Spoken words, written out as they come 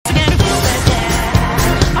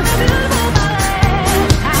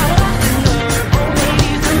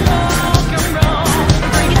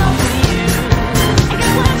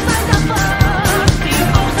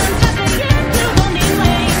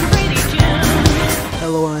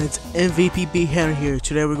Hello, it's MVP Henry here.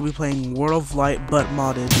 Today we're gonna be playing World of Light but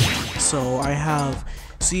modded. So I have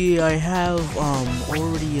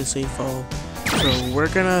already a save file. So we're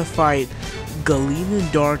gonna fight Galeem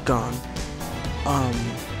and Darkon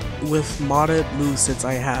with modded movesets.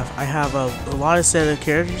 I have a lot of set of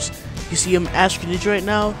characters. You see I'm Astro Ninja right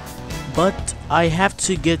now, but I have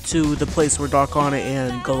to get to the place where Darkon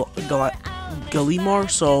and Galeem are,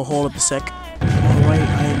 so hold up a sec. Alright,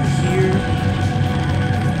 I am here.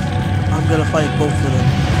 I'm gonna fight both of them.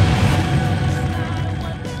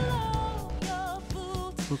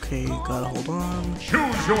 Okay, gotta hold on.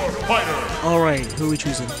 Choose your fighter! Alright, who are we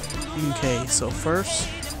choosing? Okay, so first,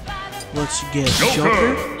 let's get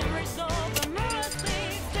Joker.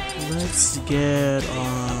 Let's get,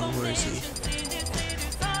 where is he?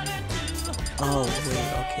 Oh,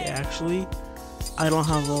 wait, okay, actually, I don't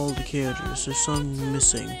have all the characters. There's some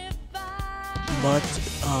missing. But,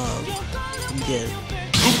 get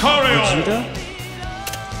Vegeta.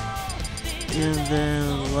 And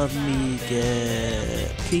then let me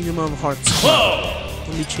get Kingdom of Hearts.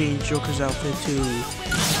 Let me change Joker's outfit to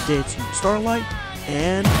Dancing Starlight.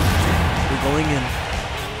 And we're going in.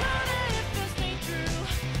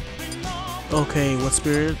 Okay, what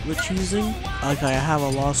spirit we're choosing? Okay, I have a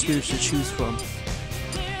lot of spirits to choose from.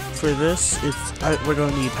 For this, we're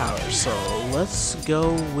gonna need power. So let's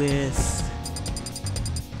go with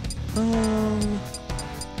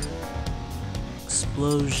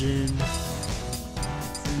explosion.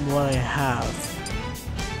 From what I have,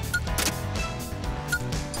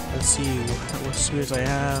 let's see what spirits I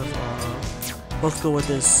have. Let's go with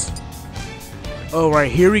this.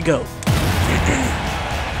 Alright, here we go.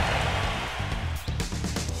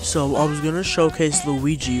 So I was gonna showcase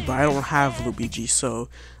Luigi, but I don't have Luigi, so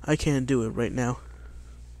I can't do it right now.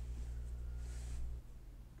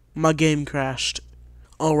 My game crashed.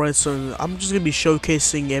 Alright, so I'm just gonna be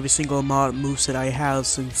showcasing every single mod moveset I have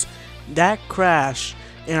since that crashed,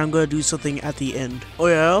 and I'm gonna do something at the end. Oh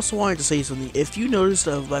yeah, I also wanted to say something. If you noticed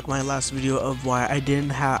of like my last video of why I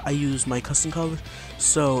used my custom color,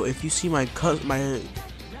 so if you see my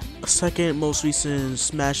second most recent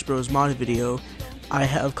Smash Bros modded video, I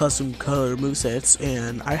have custom color movesets,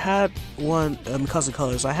 and I had one custom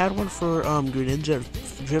colors. I had one for Greninja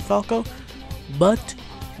Drip Falco, but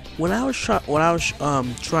when I was trying to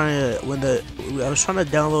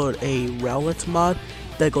download a Rowlet mod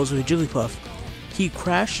that goes with Jigglypuff, he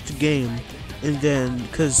crashed the game, and then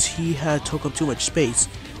because he had took up too much space,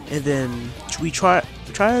 and then we tried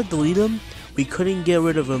to delete him. We couldn't get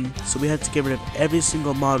rid of him, so we had to get rid of every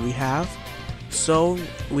single mod we have. So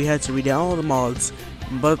we had to re-download the mods,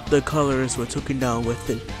 but the colors were taken down with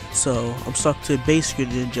it. So I'm stuck to base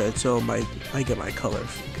Greninja until I get my color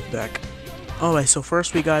back. Alright, so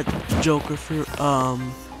first we got Joker for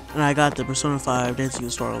and I got the Persona 5 Dancing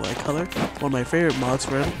Starlight color, one of my favorite mods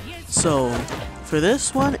for him. So for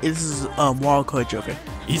this one, this is Wild Card Joker.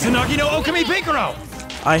 Izanagi no Okami Pinkaro!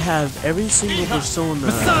 I have every single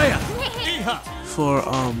Persona for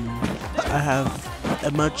I have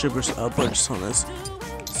a bunch of personas.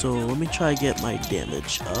 So let me try to get my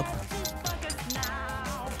damage up.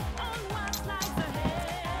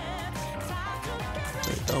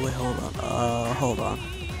 Oh wait, hold on.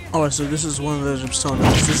 Alright, so this is one of those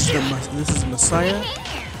personas. This is Messiah.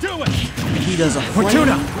 He does a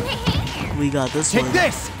flame. We got this one.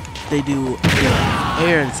 They do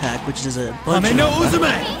air attack, which is a bunch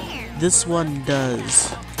of This one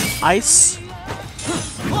does ice.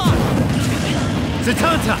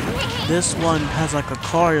 This one has like a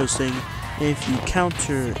Cario thing, and if you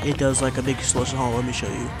counter, it does like a big explosion. Hold on, let me show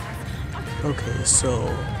you. Okay, so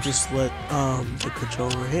just let the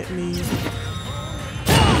controller hit me.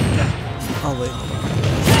 Oh wait, hold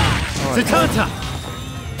on.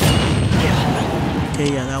 Okay,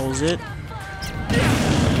 yeah, that was it.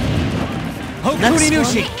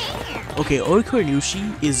 Next one. Okay, Oikurinushi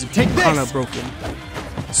is kind of broken.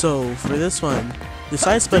 So for this one, the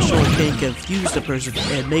side special can confuse the person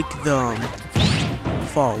and make them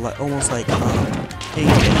fall, like almost like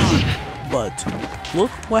angry. But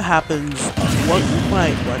look what happens. What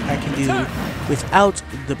I can do without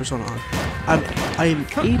the persona on. I'm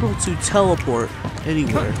able to teleport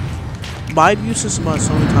anywhere. But I've used this mod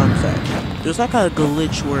so many times that there's like a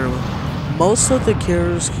glitch where most of the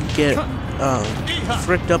characters can get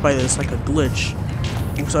fricked up by this, like a glitch,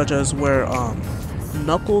 such as where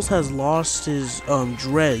Knuckles has lost his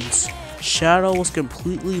dreads. Shadow was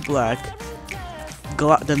completely black.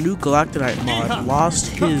 The new Galactonite mod lost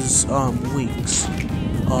his wings.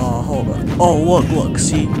 Hold on. Oh, look,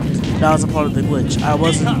 see? That was a part of the glitch. I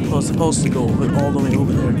wasn't supposed to go all the way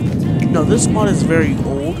over there. No, this mod is very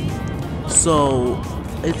old, so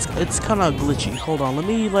it's kind of glitchy. Hold on, let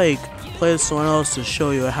me like play this someone else to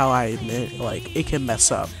show you how I admit like it can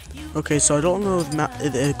mess up. Okay, so I don't know if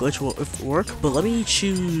the glitch will work, but let me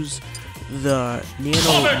choose the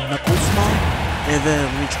Nano Knuckles mod, and then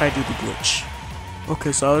let me try to do the glitch.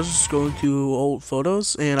 Okay, so I was just going through old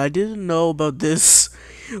photos, and I didn't know about this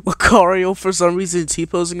Lucario for some reason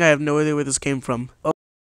T-posing. I have no idea where this came from.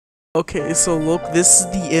 Okay, so look, this is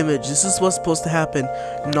the image. This is what's supposed to happen.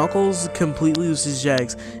 Knuckles completely loses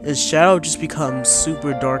Jags, and Shadow just becomes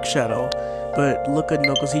super dark Shadow. But look at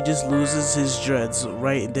Knuckles, he just loses his dreads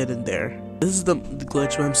right then and there. This is the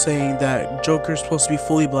glitch where I'm saying that Joker's supposed to be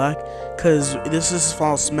fully black, because this is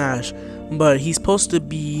Fall Smash, but he's supposed to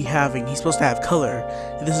have color.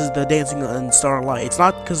 This is the Dancing on Starlight. It's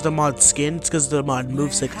not because the mod skin, it's because the mod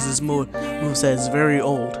moveset, because this moveset is very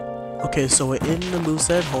old. Okay, so in the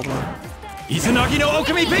moveset, hold on. Izanagi no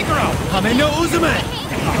Okami Piccolo! Hame no Uzume!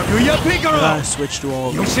 Kaguya Piccolo! I switched to all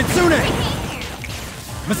of them. Yoshitsune!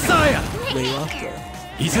 Messiah! Way off there.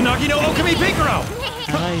 Izanagi no Okami Piccolo!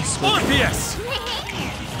 Orpheus!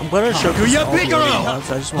 I'm gonna show you all the Piccolo! mods.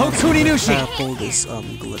 I just want to pull this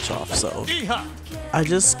glitch off. So I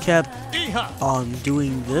just kept on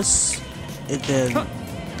doing this, and then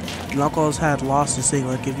Knuckles had lost this thing.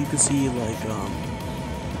 Like if you can see, like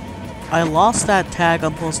I lost that tag.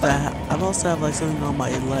 I'm supposed to have like something on my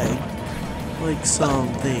leg, like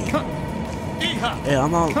something. Yeah,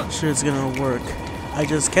 I'm not sure it's gonna work. I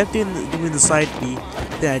just kept doing the side B.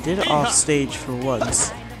 Then I did it off stage for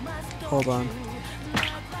once. Hold on.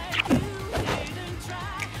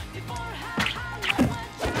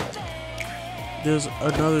 There's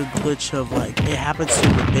another glitch of like it happens to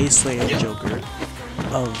the base layer Joker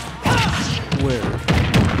of where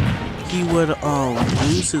he would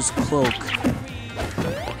lose his cloak,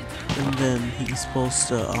 and then he's supposed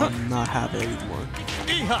to not have it anymore.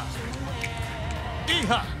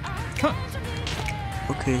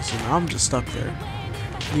 Okay, so now I'm just stuck there.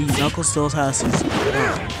 The Knuckles still has his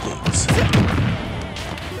things.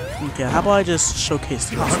 Okay, how about I just showcase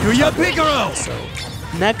the rest? So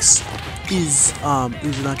next is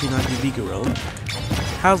Uzunaki Vigoro.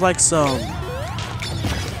 Has like some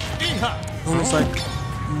almost like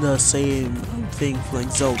the same thing for like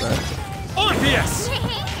Zelda. Orpheus!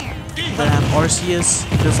 Then I have Arceus,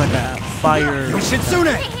 does like a fire.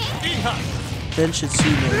 Then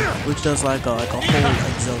Shitsune, which does like a whole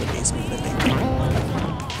like Zelda based move, I think.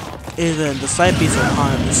 And then the side beats are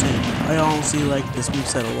kind of the same. I honestly like this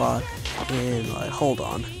moveset a lot. And like, hold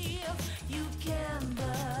on.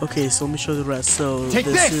 Okay, so let me show you the rest. So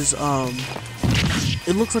this is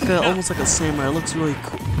it looks like almost like a samurai. It looks really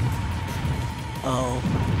cool. Oh,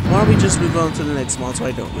 why don't we just move on to the next mod so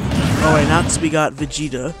I don't move. Alright, next we got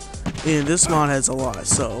Vegeta, and this mod has a lot.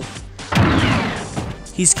 So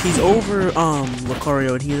he's over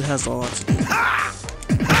Lucario, and he has a lot to do.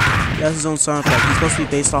 He has his own sound effect. He's supposed to be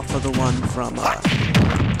based off of the one from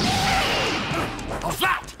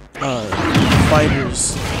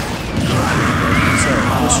Fighters. So I'm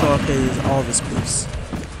gonna show off all of his moves.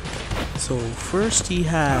 So first he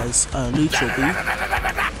has a neutral B,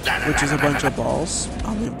 which is a bunch of balls.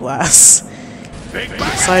 Blast.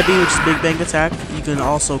 Side B, which is Big Bang Attack. You can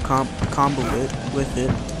also combo it with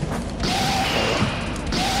it.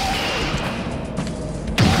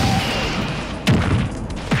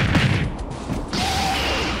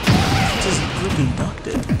 Just freaking ducked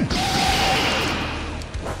it.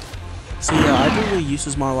 So yeah, I don't really use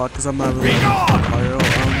this mod a lot because I'm not really a Mario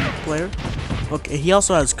player. Okay, he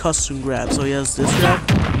also has custom grab. So he has this grab,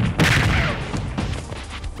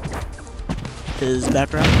 his back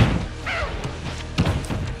grab,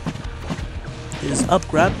 his up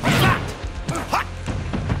grab,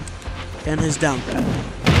 and his down grab.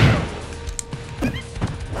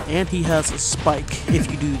 And he has a spike if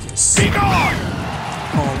you do this. Oh,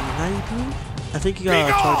 how do you do it? I think you gotta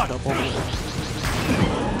charge it up all the way.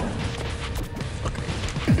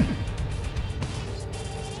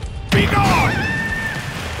 Be gone!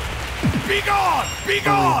 Be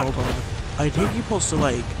gone! Hold on. I think you're supposed to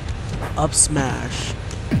like up smash.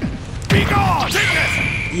 Be gone!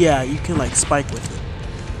 Yeah, you can like spike with it.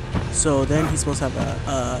 So then he's supposed to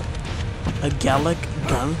have a Gallic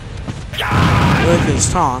gun with his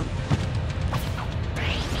taunt.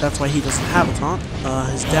 That's why he doesn't have a taunt.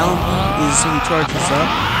 His down is when he charges up,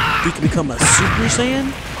 he can become a Super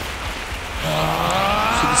Saiyan.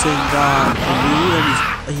 Super Saiyan God.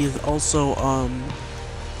 And he is also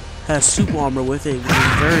has super armor with it, which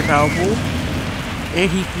is very powerful,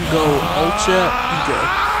 and he can go Ultra Ego.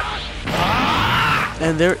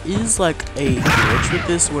 And there is like a glitch with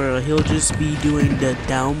this where he'll just be doing the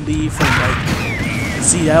down B from like,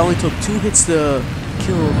 see, that only took 2 hits to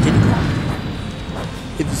kill Diddy Kong.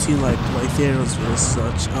 If you see like Thanos or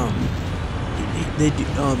such, they do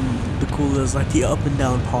the coolest like the up and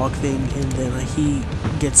down hog thing, and then he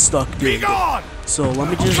gets stuck doing it. So let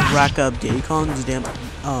me just rack up Diddy Kong's damage,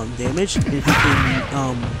 and he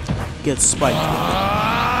can get spiked with it.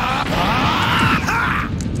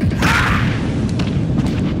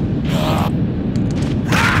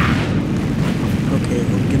 Okay,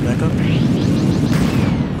 let me get back up.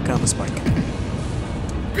 Okay, I'm a spike.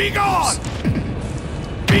 Be gone!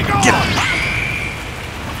 Be gone! Get up!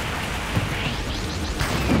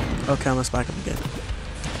 Okay, I'm gonna spike him again.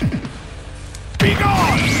 Be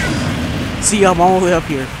gone! See, I'm all the way up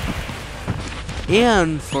here.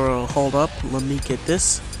 And for a hold up, let me get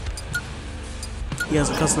this. He has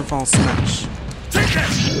a custom final smash,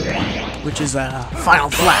 which is a final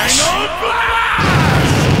flash.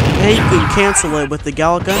 And you can cancel it with the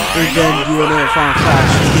Gala gun, and then do another final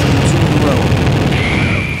flash. You can do 2 in a row.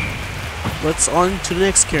 Let's on to the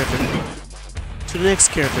next character.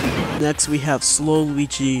 Next we have Slow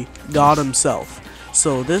Luigi, God himself.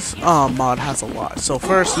 So this mod has a lot. So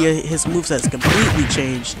first, his moveset's completely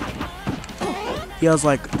changed. He has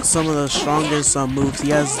like some of the strongest moves. He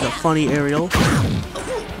has the funny aerial.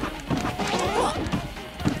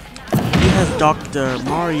 He has Dr.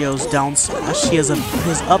 Mario's down smash. He has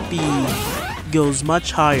his up B goes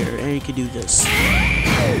much higher, and he can do this.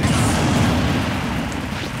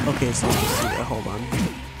 Okay, so let's see that. Hold on.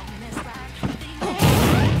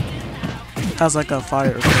 Has like a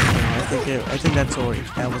fire effect now. I think that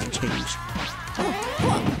wasn't changed.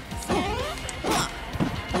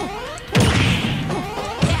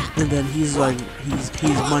 And then he's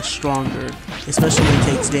much stronger, especially when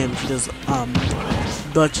he takes damage. He does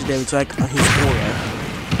Dutch damage, like his aura.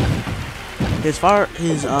 His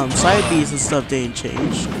side B's and stuff didn't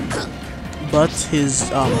change, but his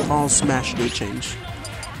final smash did change.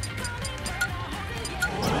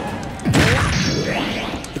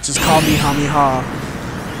 It's just Kamehameha.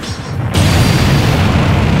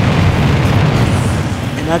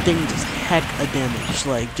 And that thing does heck of damage.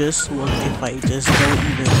 Like, just look if I just don't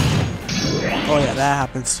even... Oh yeah, that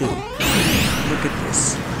happens too. Look at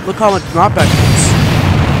this. Look how much knockback it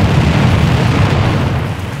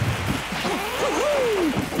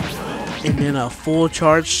is. And then a full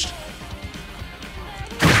charge.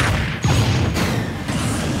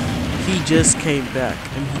 He just came back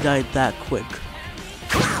and he died that quick.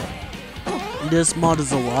 This mod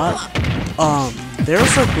is a lot.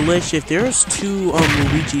 There's a glitch if there's 2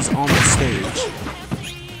 Luigi's on the stage.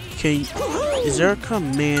 Is there a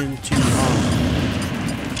command to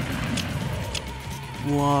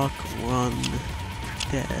walk, run,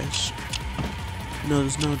 dash? No,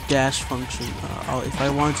 there's no dash function. If I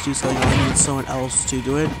want to do something, I need someone else to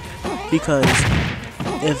do it, because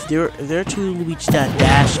if there are 2 Luigi that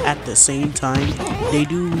dash at the same time, if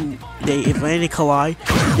they collide,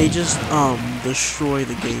 they just destroy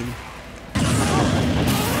the game.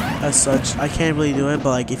 As such, I can't really do it,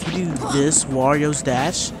 but like if you do this Wario's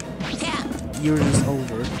dash, you're just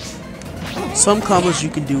over. Some combos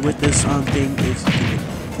you can do with this thing is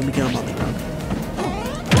let me get him on the ground.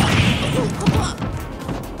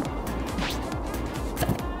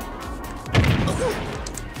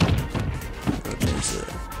 Okay, so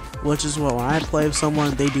which is what when I play with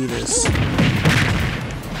someone, they do this.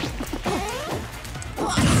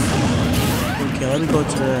 Okay, let me go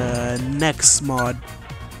to the next mod.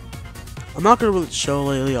 I'm not gonna really show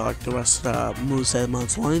lately like the rest of the moveset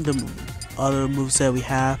mods. Only the other moveset we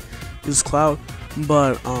have is Cloud,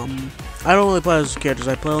 but I don't really play as characters.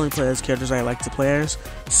 I only play as characters I like to play as.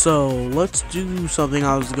 So let's do something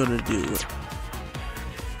I was gonna do.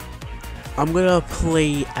 I'm gonna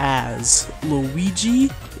play as Luigi,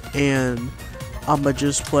 and I'm gonna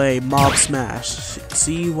just play Mob Smash.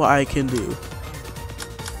 See what I can do.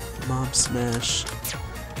 Mob Smash.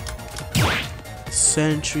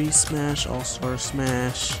 Sentry Smash, All-Star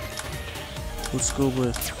Smash. Let's go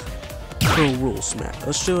with Pro Rule Smash.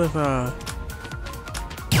 Let's do it with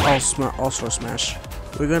All-Star Smash.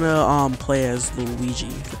 We're gonna play as Luigi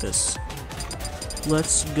for this.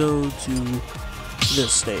 Let's go to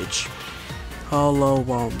this stage. Hello,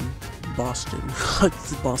 Boston.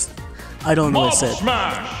 Boston. I don't know what I said.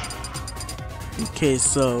 Okay,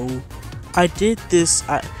 so I did this.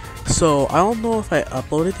 So I don't know if I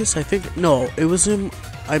uploaded this. I think no, it was in.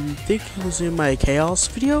 I think it was in my Chaos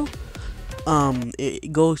video.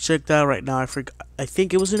 Go check that out right now. I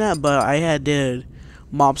think it was in that, but I did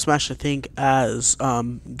Mob Smash. I think as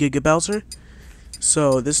Giga Bowser.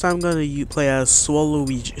 So this time I'm gonna play as Swallow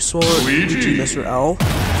Luigi, Mr. L.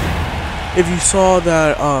 If you saw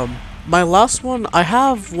that my last one, I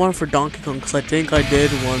have one for Donkey Kong because I think I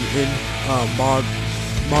did one in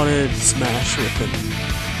modded Smash with him.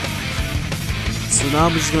 So now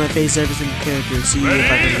I'm just gonna face every single character and see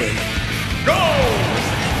if I can win. Go!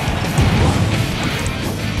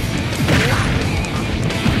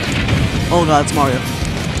 Oh god, it's Mario.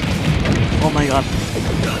 Oh my god.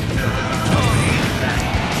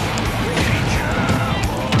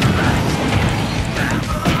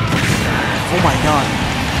 Oh my god.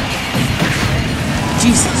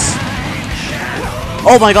 Jesus.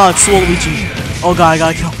 Oh my god, it's Waluigi. Oh god,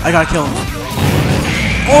 I gotta kill him.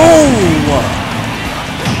 Oh!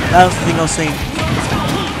 That was the thing I was saying.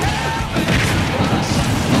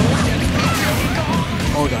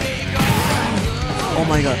 Oh god. Oh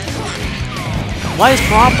my god. Why is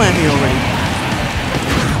Cropland here already?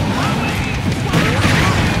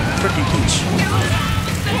 Freaking Peach.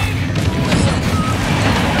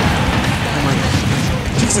 Oh my god.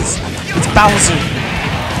 Jesus! It's Bowser!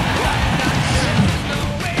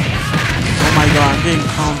 Oh my god, I'm getting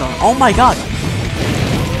calmed down. Oh my god!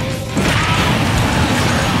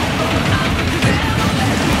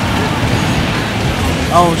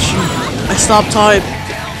 Oh shoot. I stopped time.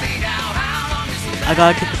 I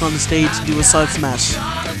gotta get back on the stage and do a side smash.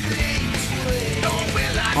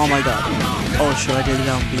 Oh my god. Oh shit, I did it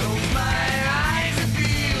down B.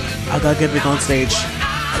 I gotta get back on stage.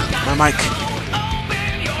 My mic.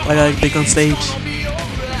 I gotta get back on stage.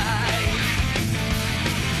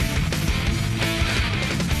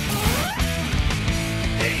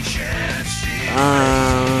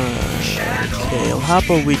 Okay, how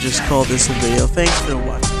about we just call this a video. Thanks for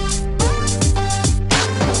watching.